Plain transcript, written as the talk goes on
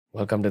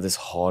Welcome to this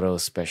horror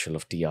special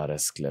of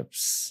TRS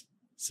clips.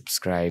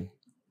 Subscribe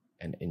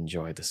and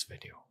enjoy this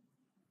video.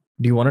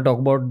 Do you want to talk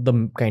about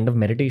the kind of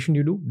meditation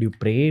you do? Do you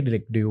pray?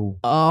 Like, do you?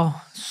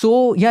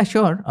 Yeah,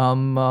 sure.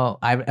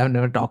 I've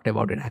never talked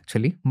about it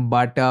actually,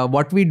 but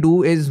what we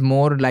do is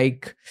more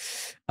like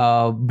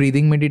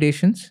breathing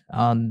meditations.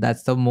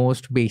 That's the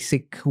most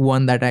basic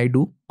one that I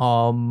do.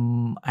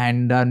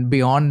 And then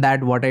beyond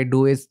that, what I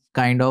do is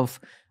kind of,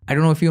 I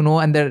don't know if you know,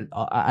 and there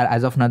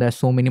as of now there's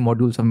so many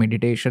modules of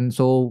meditation.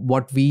 So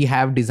what we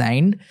have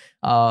designed,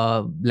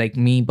 like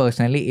me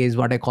personally, is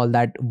what I call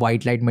that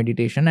white light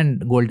meditation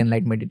and golden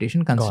light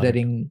meditation.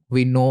 Considering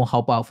we know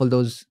how powerful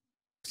those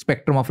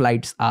spectrum of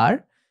lights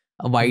are,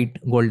 white,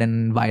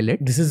 golden,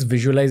 violet. This is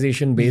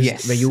visualization based,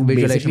 Yes, where you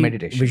visualization basically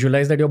meditation.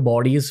 visualize that your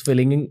body is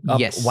filling up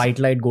Yes. white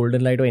light,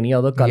 golden light, or any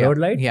other colored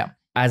light, Yeah,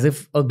 as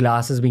if a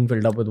glass is being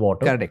filled up with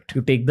water. correct.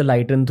 You take the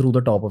light in through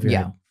the top of your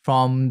Yeah, head.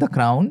 from the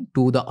crown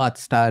to the Earth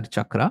Star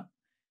chakra.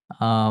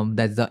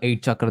 That's the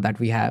 8th chakra that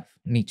we have,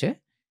 Nietzsche.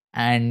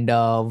 And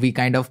we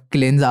kind of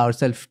cleanse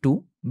ourselves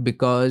too,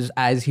 because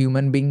as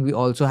human being, we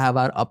also have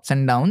our ups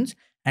and downs.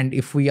 And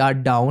if we are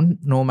down,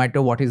 no matter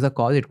what is the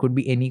cause, it could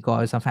be any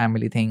cause, a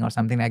family thing or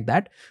something like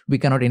that, we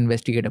cannot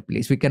investigate a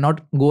place. We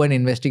cannot go and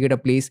investigate a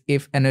place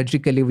if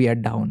energetically we are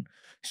down.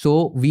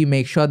 So we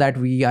make sure that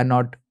we are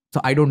not.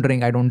 So I don't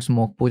drink, I don't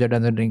smoke. Pooja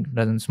doesn't drink,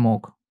 doesn't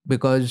smoke,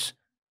 because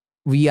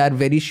we are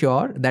very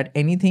sure that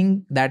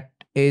anything that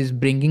is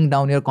bringing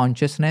down your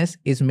consciousness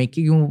is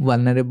making you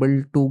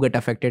vulnerable to get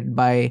affected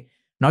by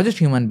not just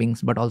human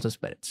beings, but also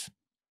spirits.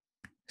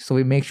 So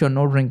we make sure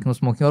no drinking, no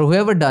smoking, or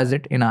whoever does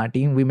it in our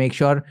team, we make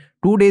sure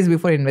 2 days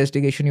before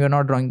investigation, you're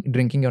not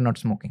drinking, you're not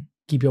smoking.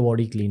 Keep your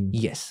body clean.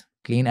 Yes,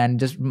 clean and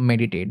just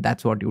meditate.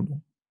 That's what you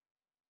do.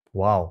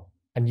 Wow.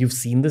 And you've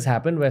seen this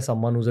happen where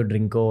someone who's a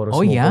drinker or a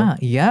Oh, smoker.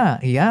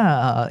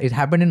 yeah. It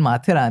happened in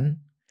Mathiran.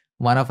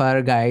 One of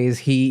our guys,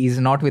 he is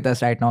not with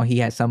us right now. He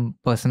has some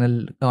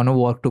personal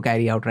work to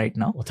carry out right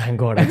now. Oh, thank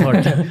God. I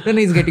thought. Then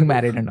he's getting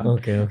married and all.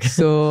 Okay.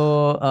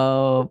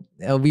 So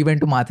we went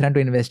to Mathiran to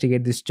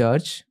investigate this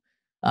church.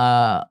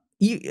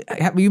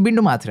 You've been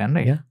to Mathiran,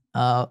 right?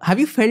 Yeah. Have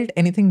you felt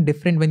anything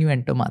different when you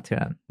enter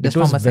Mathiran? It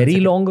was very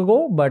long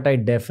ago, but I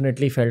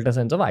definitely felt a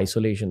sense of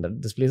isolation.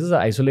 That this place is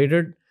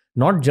isolated,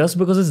 not just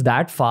because it's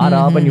that far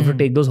up and you have to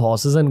take those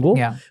horses and go,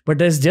 Yeah. but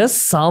there's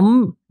just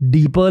some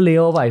deeper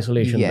layer of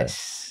isolation there.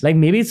 Yes. Like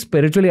maybe it's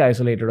spiritually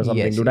isolated or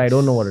something, Yes, dude. I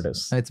don't know what yes. it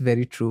is. It's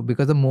very true,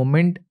 because the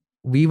moment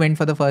we went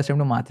for the first time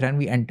to Mathiran,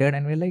 we entered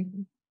and we're like,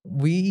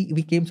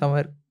 we came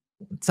somewhere.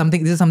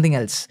 This is something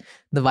else.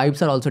 The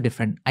vibes are also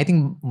different. I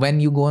think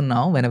when you go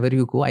now, whenever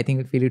you go, I think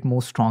you feel it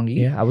more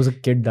strongly. Yeah, I was a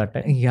kid that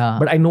time. Yeah.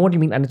 But I know what you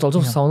mean. And it's also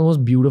some of the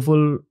most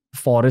beautiful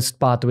forest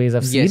pathways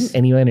I've seen Yes.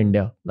 anywhere in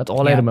India. That's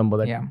all I Yeah, remember.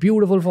 That yeah.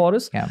 beautiful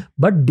forest, Yeah.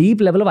 but deep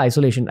level of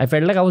isolation. I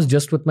felt like I was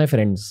just with my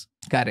friends.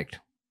 Correct.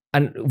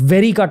 And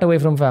very cut away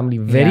from family,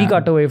 very Yeah.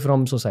 cut away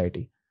from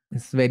society.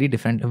 It's very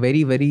different.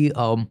 Very,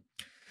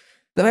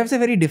 the vibes are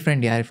very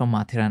different, yeah, from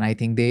Mathiran. I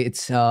think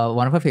it's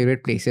one of our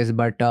favorite places.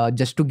 But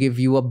just to give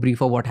you a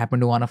brief of what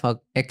happened to one of our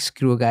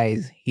ex-crew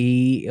guys,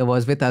 he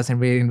was with us and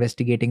we were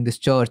investigating this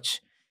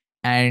church.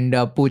 And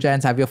Pooja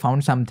and Savio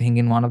found something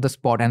in one of the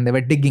spot, and they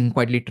were digging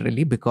quite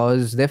literally,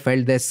 because they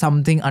felt there's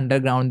something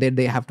underground that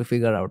they have to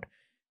figure out.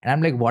 And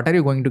I'm like, what are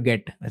you going to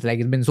get? It's like,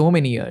 it's been so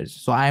many years.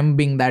 So I'm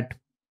being that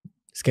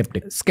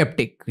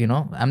skeptic,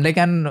 I'm like,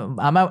 and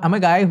I'm a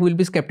guy who will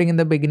be skeptic in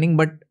the beginning,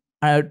 but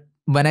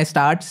when I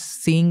start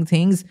seeing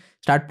things,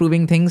 start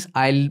proving things,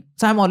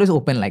 so I'm always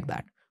open like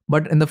that.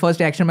 But in the first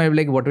reaction, I'll be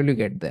like, what will you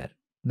get there?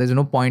 There's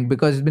no point,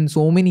 because it's been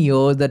so many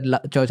years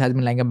that church has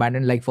been lying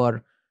abandoned, like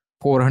for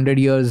 400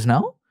 years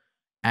now.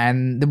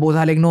 And they both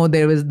are like, no,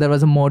 there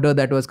was a murder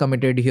that was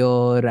committed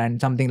here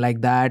and something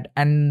like that.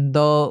 And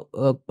the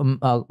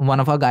one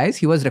of our guys,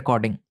 he was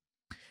recording.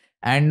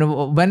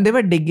 And when they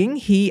were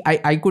digging,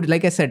 I could,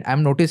 like I said,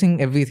 I'm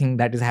noticing everything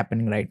that is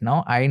happening right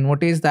now. I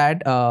noticed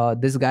that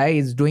this guy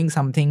is doing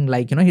something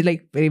like, he's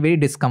like very, very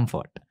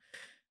discomfort.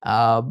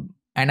 And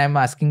I'm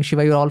asking,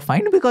 Shiva, you're all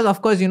fine? Because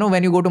of course,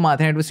 when you go to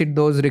Mathiran to sit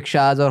those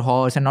rickshaws or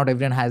horse, and not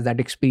everyone has that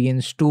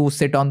experience to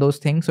sit on those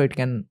things, so it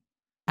can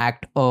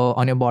act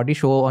on your body,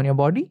 show on your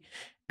body.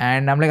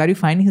 And I'm like, are you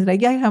fine? He's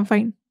like, yeah, I'm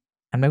fine.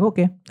 I'm like,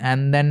 okay.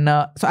 And then,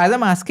 so as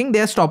I'm asking,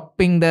 they're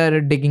stopping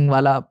their digging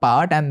wala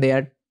part and they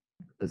are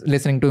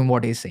listening to him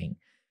what he's saying.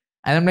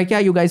 And I'm like, yeah,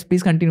 you guys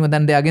please continue. And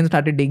then they again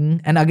started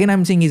digging, and again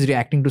I'm seeing he's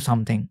reacting to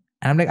something.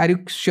 And I'm like, are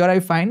you sure I'm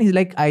fine? He's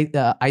like,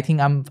 I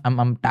think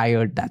I'm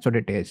tired. That's what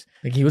it is.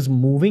 Like he was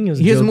moving.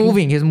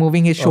 He's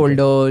moving his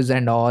shoulders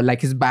and all,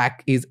 like his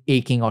back is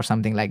aching or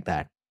something like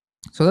that.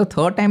 So the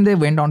third time they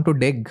went on to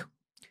dig,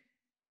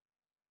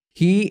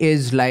 he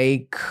is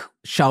like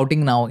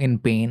shouting now in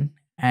pain.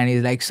 And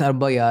he's like,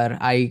 Sarba yaar,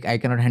 I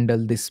cannot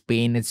handle this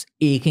pain. It's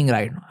aching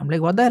right now. I'm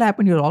like, what the hell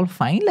happened? You're all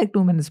fine like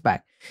 2 minutes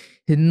back.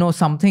 He, no,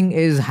 something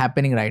is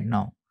happening right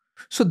now.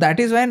 So that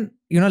is when,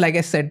 like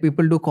I said,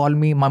 people do call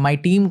me, my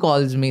team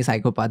calls me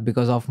psychopath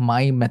because of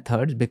my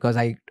methods, because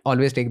I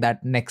always take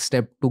that next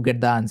step to get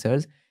the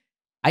answers.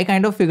 I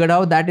kind of figured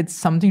out that it's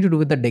something to do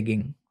with the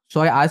digging. So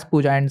I asked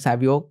Pooja and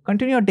Savio,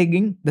 continue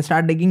digging. They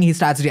start digging. He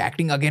starts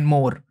reacting again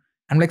more.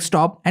 I'm like,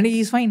 stop. And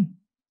he's fine.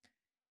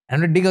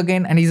 And I dig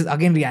again and he's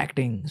again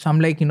reacting. So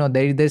I'm like,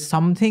 there's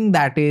something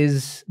that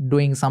is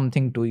doing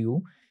something to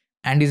you.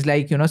 And he's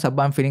like,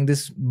 Sabba, I'm feeling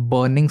this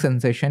burning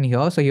sensation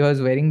here. So he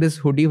was wearing this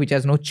hoodie which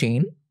has no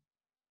chain.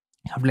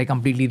 I have to like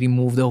completely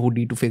remove the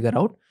hoodie to figure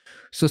out.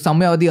 So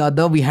somewhere or the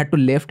other, we had to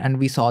lift and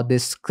we saw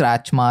this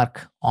scratch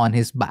mark on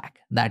his back.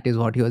 That is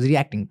what he was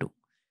reacting to.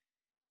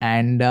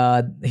 And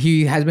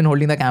he has been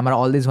holding the camera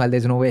all this while.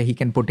 There's no way he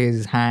can put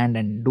his hand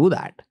and do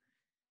that.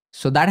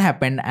 So that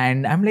happened.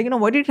 And I'm like,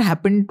 what did it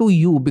happen to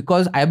you?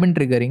 Because I've been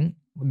triggering.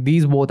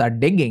 These both are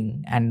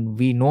digging. And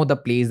we know the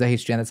place, the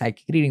history and the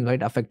psychic reading. So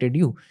it affected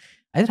you.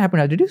 I just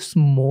happened. Did you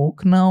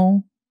smoke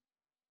now?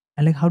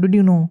 And like, how did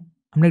you know?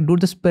 I'm like,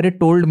 dude, the spirit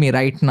told me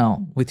right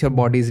now with your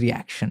body's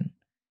reaction.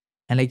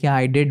 And like, yeah,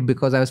 I did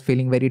because I was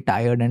feeling very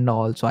tired and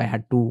all. So I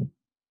had to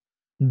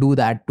do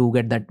that to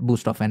get that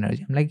boost of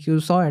energy. I'm like, you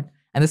saw it.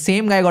 And the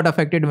same guy got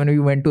affected when we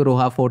went to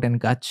Roha Fort in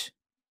Kutch.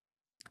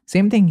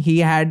 Same thing. He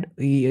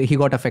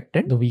got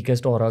affected. The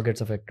weakest aura gets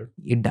affected.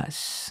 It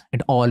does.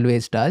 It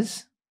always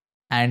does.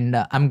 And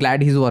I'm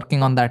glad he's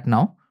working on that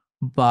now.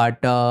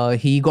 But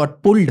he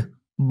got pulled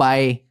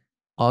by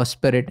a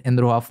spirit in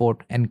the Roha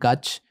Fort in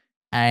Kutch.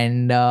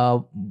 And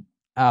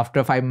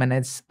after 5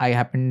 minutes, I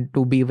happened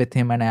to be with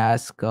him and I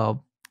asked, were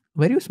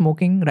you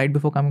smoking right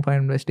before coming for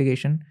an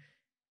investigation?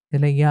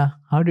 They're like, yeah.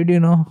 How did you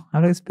know?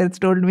 I'm like, spirits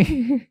told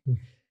me.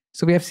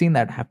 So we have seen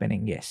that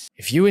happening, yes.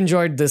 If you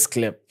enjoyed this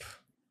clip,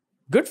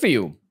 good for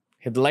you.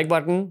 Hit the like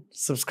button,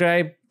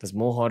 subscribe. There's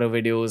more horror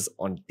videos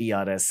on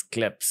TRS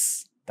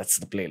Clips. That's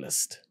the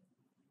playlist.